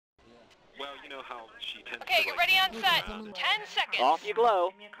Well, you know how she tends Okay, to, get like, ready on move set. around and- 10 seconds. Off you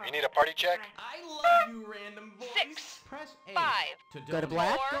blow. You need a party check? I love you, random voice. 6, Press A 5, to Go to donate.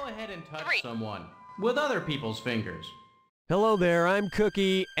 black? Go ahead and touch 3. someone with other people's fingers. Hello there, I'm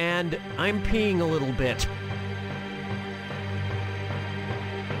Cookie, and I'm peeing a little bit.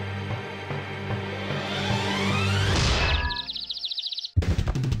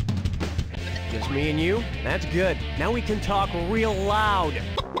 Just me and you? That's good. Now we can talk real loud.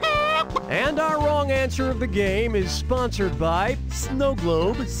 And our wrong answer of the game is sponsored by Snow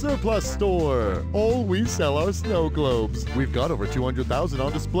Globe Surplus Store. Oh, we sell our snow globes. We've got over 200,000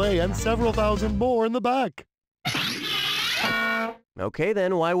 on display and several thousand more in the back. Okay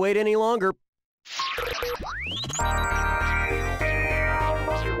then, why wait any longer?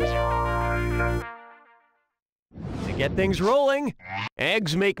 To get things rolling,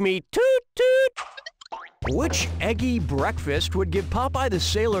 eggs make me toot toot. Which eggy breakfast would give Popeye the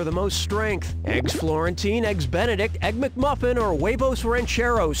Sailor the most strength? Eggs Florentine, Eggs Benedict, Egg McMuffin, or Huevos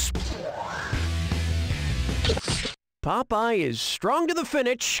Rancheros? Popeye is strong to the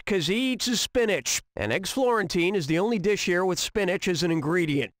finish because he eats his spinach, and Eggs Florentine is the only dish here with spinach as an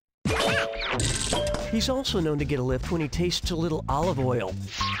ingredient. He's also known to get a lift when he tastes a little olive oil.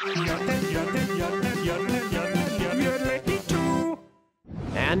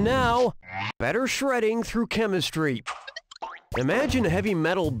 And now, better shredding through chemistry. Imagine heavy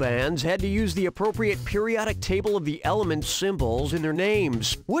metal bands had to use the appropriate periodic table of the elements symbols in their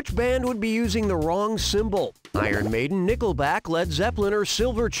names. Which band would be using the wrong symbol? Iron Maiden, Nickelback, Led Zeppelin, or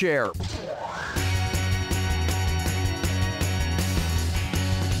Silverchair?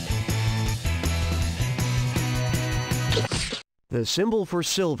 The symbol for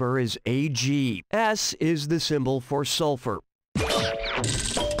silver is Ag. S is the symbol for sulfur.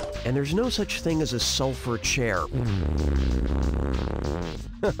 And there's no such thing as a sulfur chair.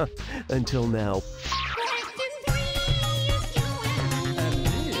 Until now.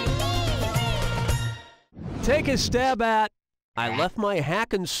 Take a stab at... I left my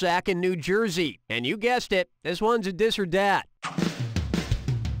Hackensack in New Jersey. And you guessed it, this one's a dis or dat.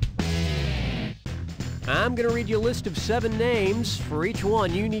 I'm gonna read you a list of 7 names. For each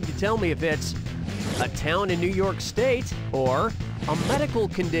one, you need to tell me if it's a town in New York State or a medical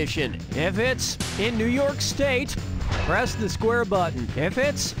condition. If it's in New York State, press the square button. If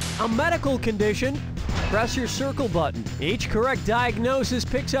it's a medical condition, press your circle button. Each correct diagnosis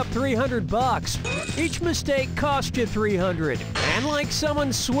picks up $300. Each mistake costs you $300. And like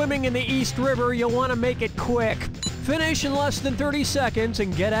someone swimming in the East River, you'll want to make it quick. Finish in less than 30 seconds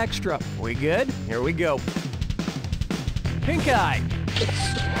and get extra. We good? Here we go. Pink eye.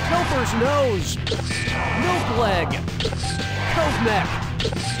 Gopher's nose. Milk leg. Cove neck.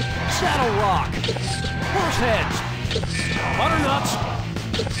 Saddle rock. Horse heads. Butternuts.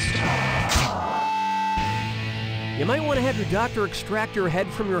 You might want to have your doctor extract your head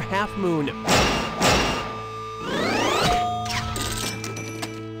from your half moon.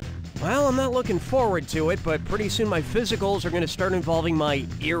 Well, I'm not looking forward to it, but pretty soon my physicals are going to start involving my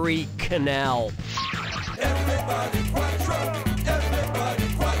Erie Canal. Everybody quattro,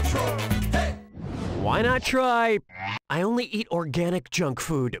 everybody quattro, hey! Why not try? I only eat organic junk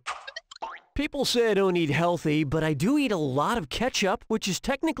food. People say I don't eat healthy, but I do eat a lot of ketchup, which is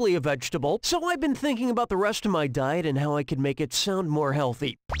technically a vegetable, so I've been thinking about the rest of my diet and how I could make it sound more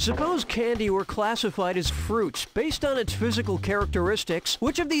healthy. Suppose candy were classified as fruits based on its physical characteristics.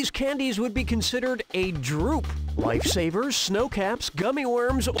 Which of these candies would be considered a droop? Lifesavers, snow caps, gummy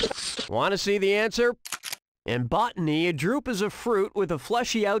worms? Want to see the answer? In botany, a drupe is a fruit with a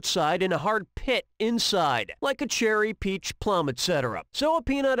fleshy outside and a hard pit inside, like a cherry, peach, plum, etc. So a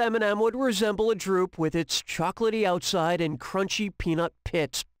peanut M&M would resemble a drupe with its chocolatey outside and crunchy peanut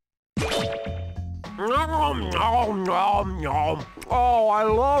pits. Oh, I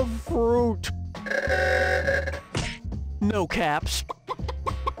love fruit. No caps.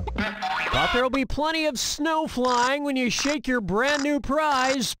 But there'll be plenty of snow flying when you shake your brand new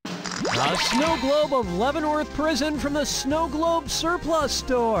prize. A snow globe of Leavenworth Prison from the Snow Globe Surplus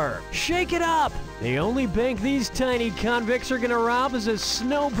Store. Shake it up! The only bank these tiny convicts are gonna rob is a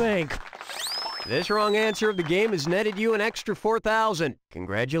snow bank. This wrong answer of the game has netted you an extra $4,000.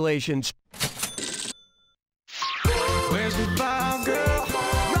 Congratulations. Where's the vibe, girl?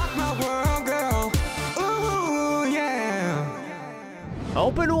 Rock my world, girl. Ooh, yeah.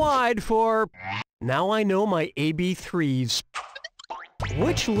 Open wide for... Now I know my AB3s.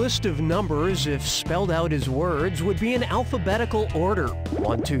 Which list of numbers, if spelled out as words, would be in alphabetical order?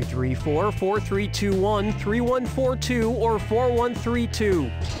 1, 2, 3, 4, 4, 3, 2, 1, 3, 1, 4, 2, or 4, 1, 3,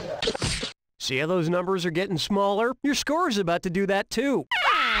 2? See how those numbers are getting smaller? Your score is about to do that too.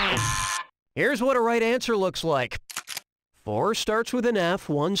 Here's what a right answer looks like. 4 starts with an F,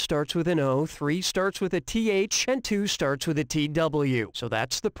 1 starts with an O, 3 starts with a TH, and 2 starts with a TW. So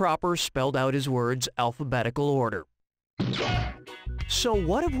that's the proper spelled out as words alphabetical order. So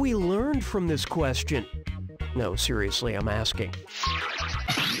what have we learned from this question? No, seriously, I'm asking.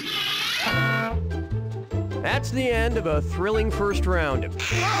 That's the end of a thrilling first round.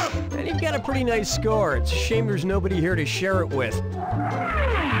 And you've got a pretty nice score. It's a shame there's nobody here to share it with.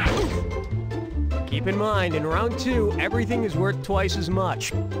 Keep in mind, in round 2, everything is worth twice as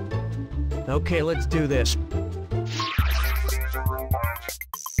much. Okay, let's do this.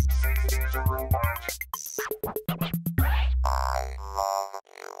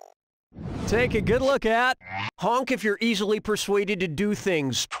 Take a good look at. Honk if you're easily persuaded to do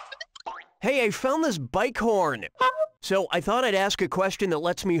things. Hey, I found this bike horn. So I thought I'd ask a question that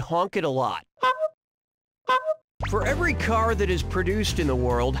lets me honk it a lot. For every car that is produced in the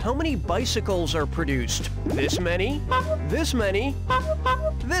world, how many bicycles are produced? This many? This many?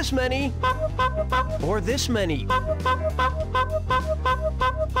 This many? Or this many?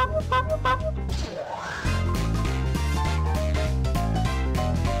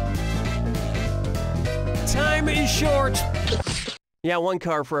 Time is short. Yeah, 1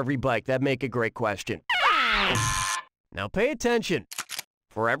 car for every bike. That'd make a great question. Now pay attention.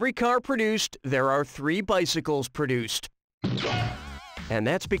 For every car produced, there are 3 bicycles produced. And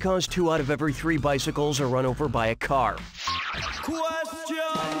that's because 2 out of every 3 bicycles are run over by a car. Question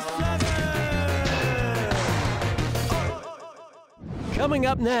 7. Coming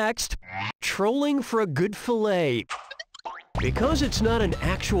up next, trolling for a good fillet. Because it's not an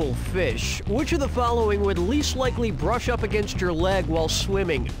actual fish, which of the following would least likely brush up against your leg while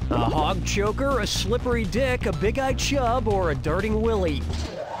swimming? A hog choker, a slippery dick, a big-eyed chub, or a darting willy?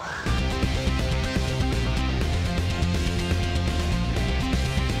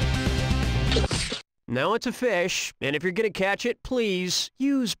 Now it's a fish, and if you're gonna catch it, please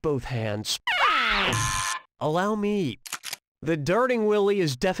use both hands. Allow me. The darting willy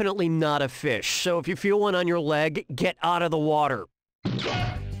is definitely not a fish, so if you feel one on your leg, get out of the water.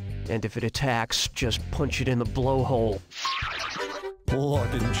 And if it attacks, just punch it in the blowhole.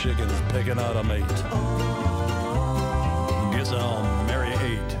 Plucking chickens picking out a mate. Guess I'll marry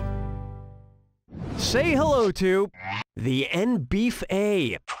 8. Say hello to the N-Beef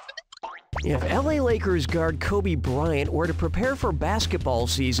A. If LA Lakers guard Kobe Bryant were to prepare for basketball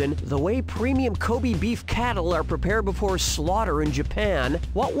season the way premium Kobe beef cattle are prepared before slaughter in Japan,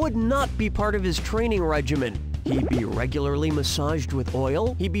 what would not be part of his training regimen? He'd be regularly massaged with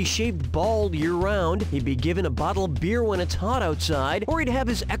oil, he'd be shaved bald year-round, he'd be given a bottle of beer when it's hot outside, or he'd have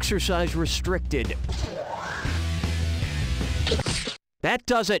his exercise restricted. That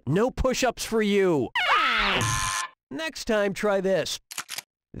does it. No push-ups for you. Next time, try this.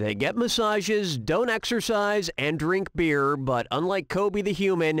 They get massages, don't exercise, and drink beer, but unlike Kobe the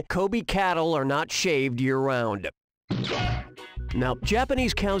human, Kobe cattle are not shaved year-round. Now,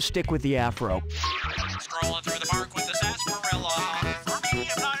 Japanese cows stick with the afro. Strolling through the park with the sarsaparilla. For me,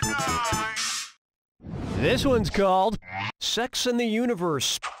 if I die. This one's called Sex and the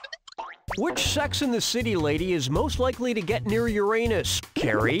Universe. Which Sex and the City lady is most likely to get near Uranus?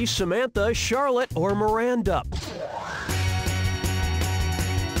 Carrie, Samantha, Charlotte, or Miranda?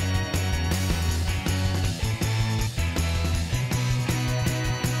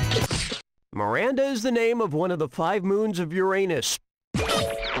 Miranda is the name of one of the 5 moons of Uranus.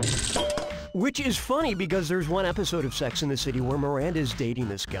 Which is funny because there's one episode of Sex and the City where Miranda is dating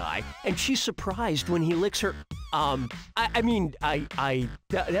this guy, and she's surprised when he licks her. That's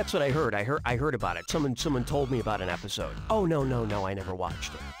what I heard. I heard about it. Someone told me about an episode. Oh, no, I never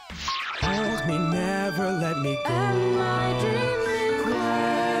watched it. Hold me, never let me go.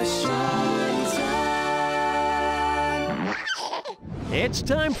 It's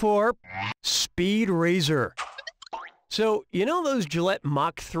time for Speed Razor. So, you know those Gillette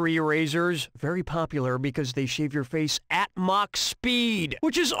Mach 3 razors? Very popular because they shave your face at Mach speed,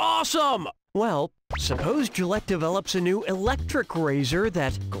 which is awesome! Well, suppose Gillette develops a new electric razor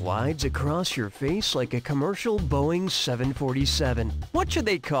that glides across your face like a commercial Boeing 747. What should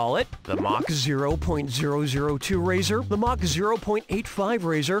they call it? The Mach 0.002 razor, the Mach 0.85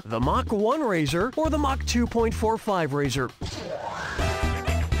 razor, the Mach 1 razor, or the Mach 2.45 razor?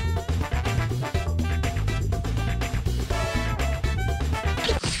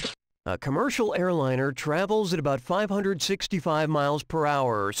 A commercial airliner travels at about 565 miles per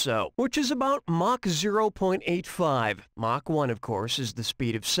hour or so, which is about Mach 0.85. Mach 1, of course, is the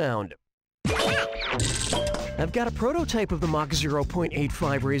speed of sound. I've got a prototype of the Mach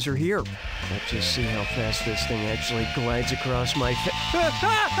 0.85 razor here. Let's just see how fast this thing actually glides across my face.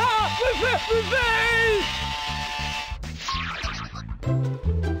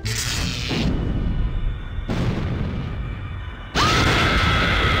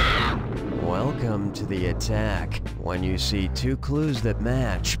 Welcome to the attack. When you see two clues that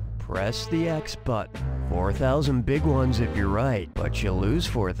match, press the X button. 4,000 big ones if you're right, but you lose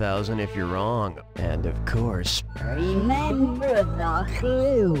 4,000 if you're wrong. And of course, remember the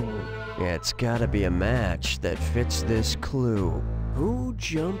clue. It's gotta be a match that fits this clue. Who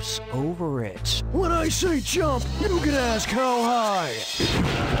jumps over it? When I say jump, you can ask how high.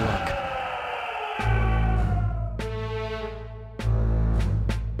 Good luck.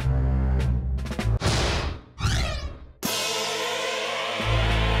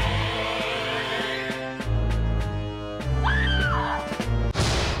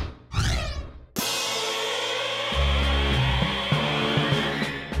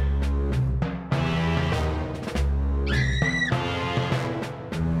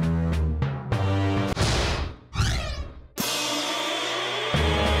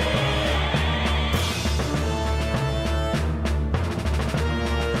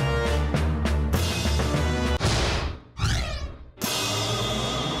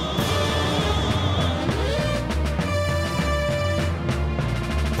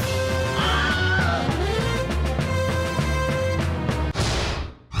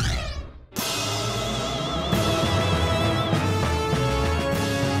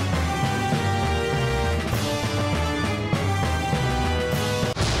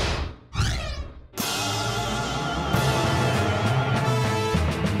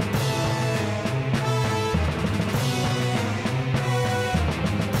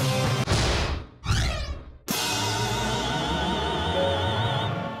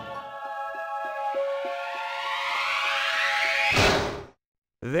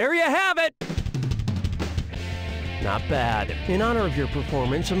 There you have it! Not bad. In honor of your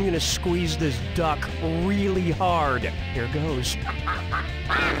performance, I'm gonna squeeze this duck really hard. Here goes.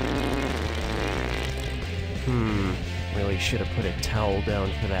 Really should have put a towel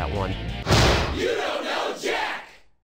down for that one.